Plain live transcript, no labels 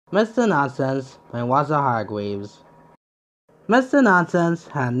Mr. Nonsense by Walter Hargreaves. Mr. Nonsense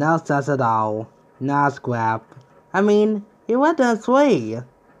had no sense at all. No scrap. I mean, he went to a swing.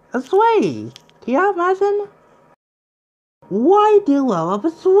 A swing! Can you imagine? Why do you love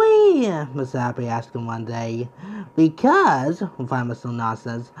a swing? Miss Happy asked him one day. Because, replied Mr.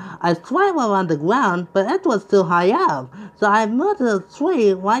 Nonsense, I swam around the ground, but it was too high up, so I moved to the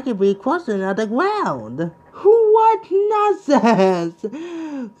tree where I could be closer to the ground. What nonsense!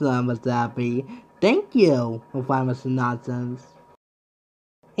 Said Miss Happy. Thank you, replied Mr. Nonsense.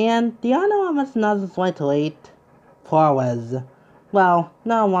 And do you know what Mr. Nonsense went to eat? Porridge. Well,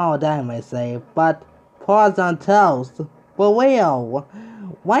 not one of them, I may say, but porridge on toast. For real.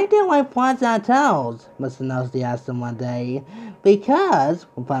 Why do you like porridge on toast? Mr. Nosey asked him one day. Because,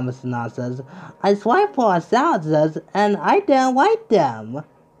 replied Mr. Nonsense, I tried porridge sandwiches and I didn't like them.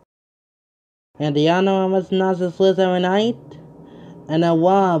 And do you know where Mr. Nonsense lives every night? In a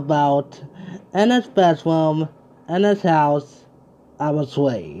walkabout, in his bedroom, in his house, I was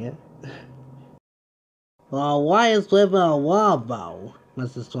free. Well, why is living a walkabout?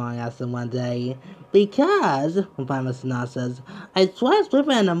 Mr. Strong asked him one day. Because, replied Mr. Nonsense, I tried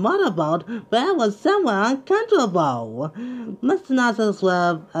living in a motorboat, but it was somewhat uncomfortable. Mr. Nonsense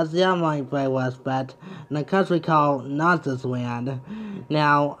lived, as the online play was bet, in a country called Nonsense Land.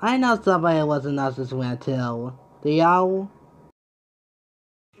 Now, I know somebody who lives in Nonsense Land too. Do y'all?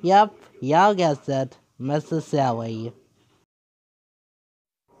 Yep, y'all guessed it. Mr. Silly.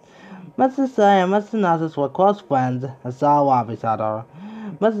 Mr. Silly and Mr. Nonsense were close friends and saw a lot of each other.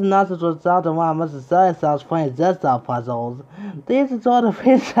 Mr. Nonsense was often one of Mr. Silly's house playing jigsaw puzzles. They used to throw the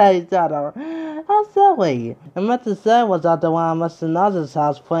pieces at each other. How silly! And Mr. Silly was often one of Mr. Nonsense's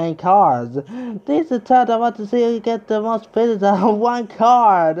house playing cards. They used to tell them what to see who get the most pieces out of one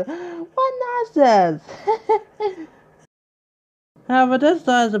card. What nonsense! However, this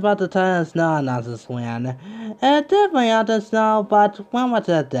story is about the time of snow in Nonsense Land. It did bring out the snow, but when was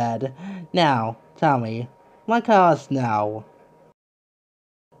it dead? Now, tell me, what color is snow?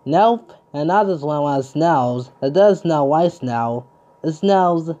 Nope, in Nonsense Land when it snows, it does snow white snow. It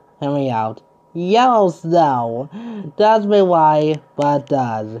snows, hear me out, yellow snow. Does be white, but it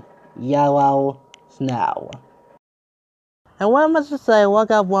does. Yellow snow. And when Mr. Silly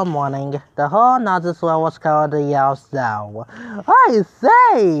woke up one morning, the whole Nonsense Land was covered in yellow snow. I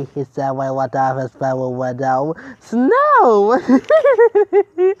say, he said when he looked out of his bedroom window, snow!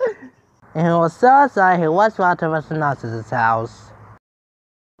 And he was so excited he rushed around to Mr. Nonsense's house.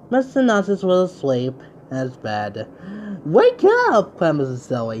 Mr. Nonsense was asleep in his bed. Wake up, cried Mr.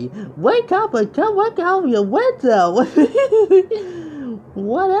 Silly. Wake up and come look out of your window.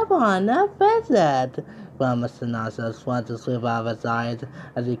 Whatever on earth is that? Well, Mr. Nonsense wanted to sleep out of his eyes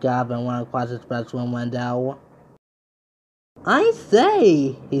as he got up and went across his bedroom window. I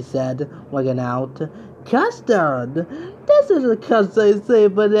say, he said, looking out. Custard! This isn't custard, you say,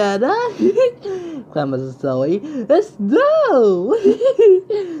 banana! cried Mr. Silly. It's snow!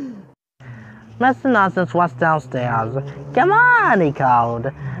 Mr. Nonsense was downstairs. Come on, he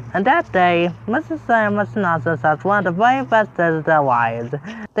called. And that day, Mr. Silly and Mr. Nonsense had one of the very best days of their lives.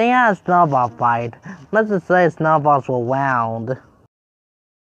 They had a snowball fight. Mr. Silly's snowballs were round.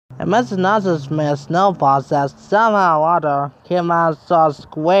 And Mr. Nonsense made snowballs that somehow or other came out so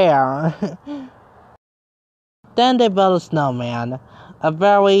square. Then they built a snowman. A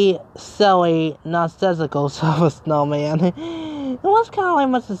very silly, nonsensical sort of snowman. It was kind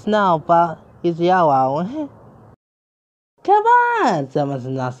of like Mr. Snow, but he's yellow. Come on, said Mr.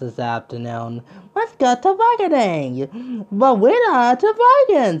 Nonsense that afternoon. Let's go tobogganing. But we don't have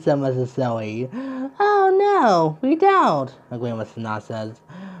toboggan, said Mr. Silly. Oh no, we don't, agreed Mr. Nonsense.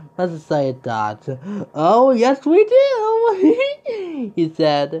 Mr. Silly thought. Oh, yes we do, he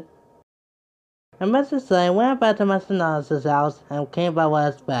said. And Mr. Silly went back to Mr. Nonsense's house and came by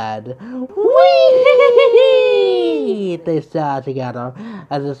with his bed. Whee! They shouted together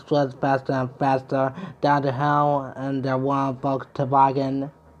as it slid faster and faster down the hill in their one-box toboggan.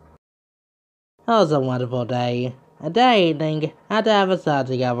 It was a wonderful day. And that evening, after having supper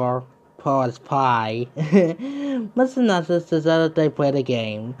together, porridge pie, Mr. Nonsense decided they played a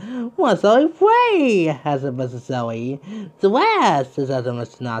game. What shall we play? asked Mr. Silly. Draft, said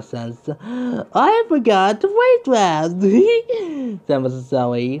Mr. Nonsense. I forgot to play draft, said Mr.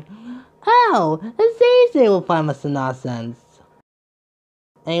 Silly. Oh, it's easy, replied Mr. Nonsense.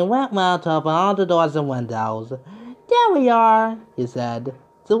 And he went round to open all the doors and windows. There we are, he said.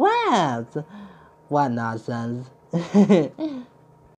 Draft! What nonsense.